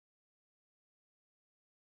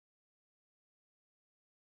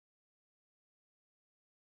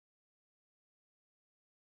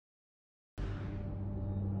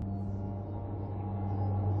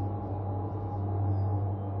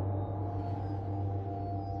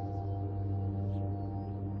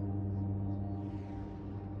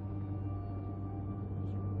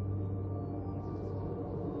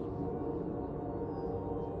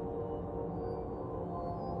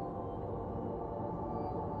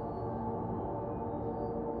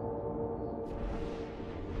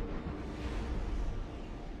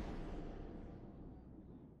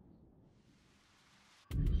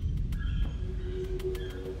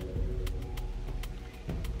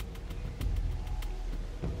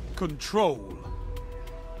control.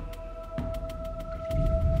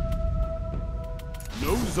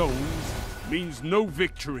 No zones means no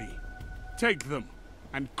victory. Take them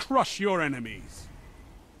and crush your enemies.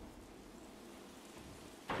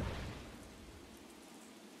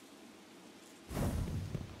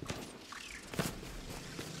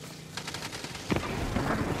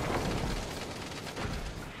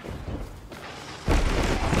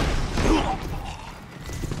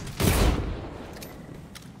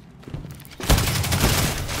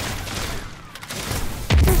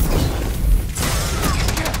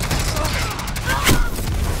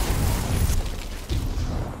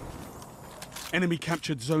 Enemy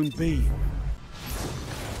captured Zone B.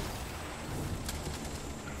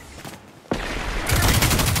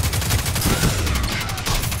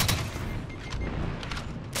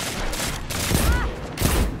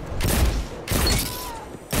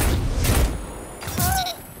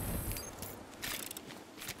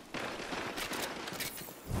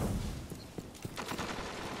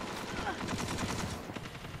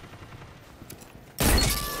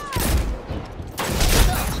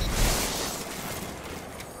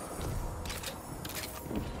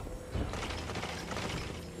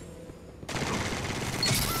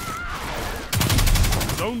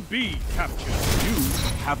 Zone B captured. You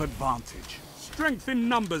have advantage. Strength in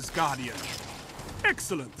numbers, Guardian.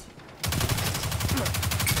 Excellent.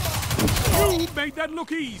 You made that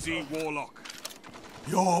look easy, Warlock.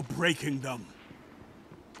 You're breaking them.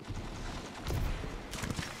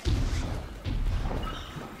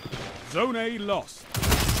 Zone A lost.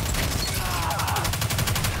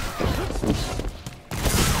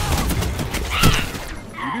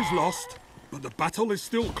 It is lost, but the battle is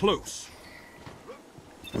still close.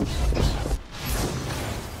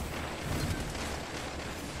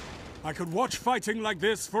 I could watch fighting like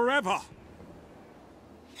this forever.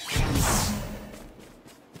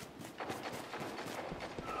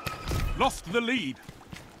 Lost the lead.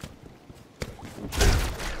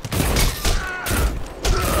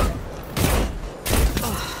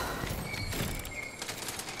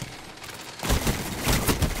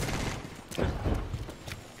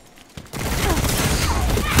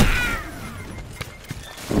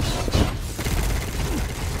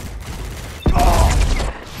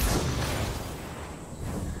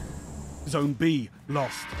 Zone B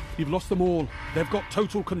lost. You've lost them all. They've got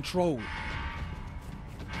total control.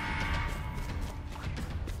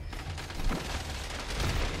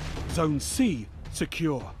 Zone C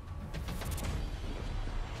secure.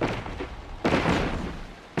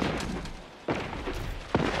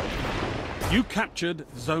 You captured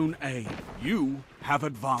Zone A. You have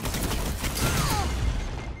advantage.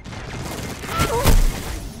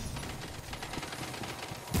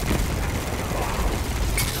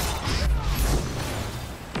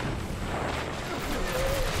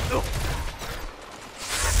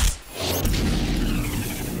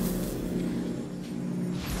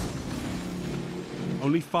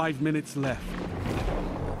 Only 5 minutes left.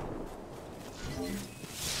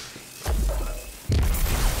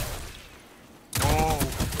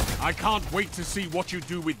 Oh, I can't wait to see what you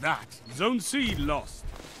do with that. Zone C lost.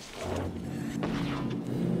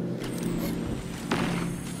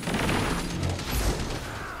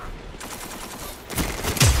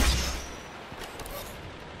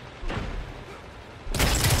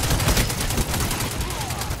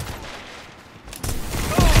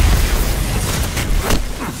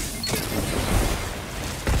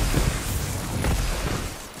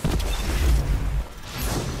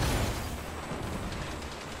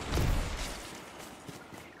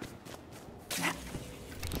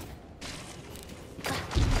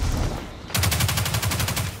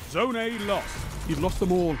 Zone A lost. You've lost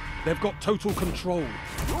them all. They've got total control.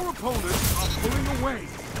 Your opponents are pulling away.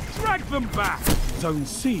 Drag them back. Zone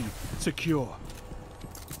C secure.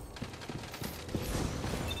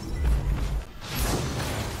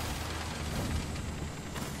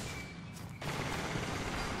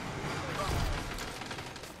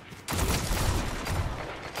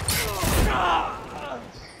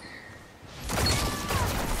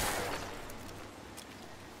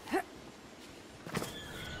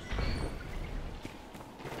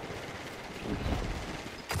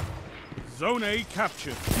 Zone A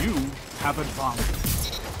captured. You have advantage.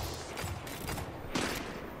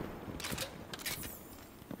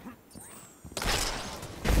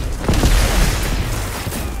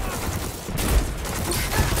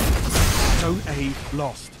 Zone A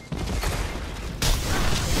lost.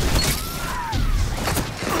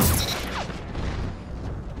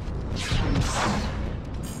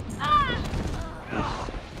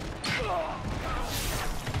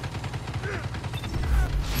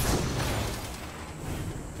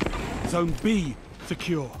 Zone B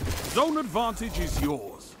secure. Zone advantage is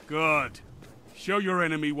yours. Good. Show your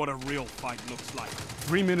enemy what a real fight looks like.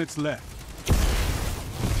 3 minutes left.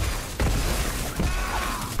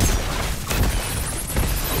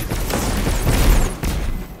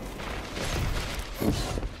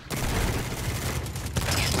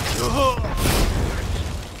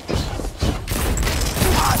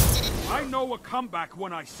 I know a comeback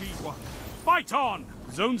when I see one. Fight on!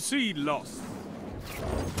 Zone C lost.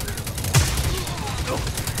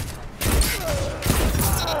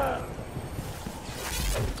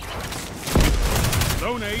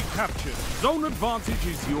 Zone A captured. Zone advantage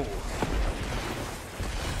is yours.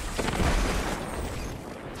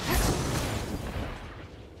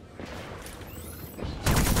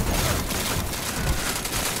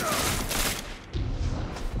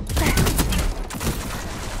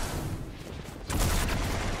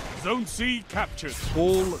 Zone C captured.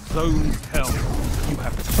 All zones held. You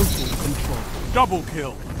have total control. Double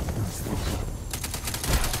kill.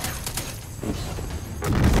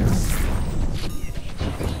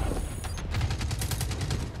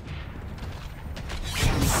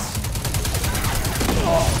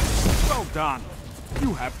 Well done.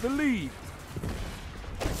 You have the lead.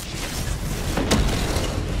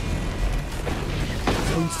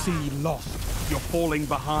 Zone C lost. You're falling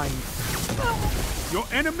behind. Your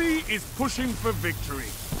enemy is pushing for victory.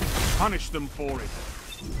 Punish them for it.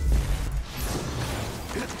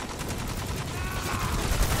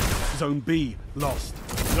 Zone B lost.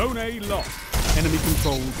 Zone A lost. Enemy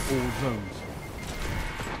controls all zones.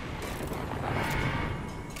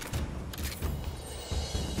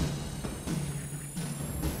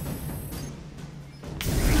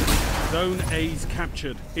 Zone A's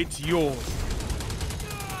captured. It's yours.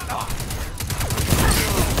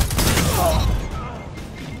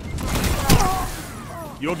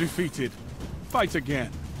 You're defeated. Fight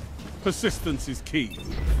again. Persistence is key.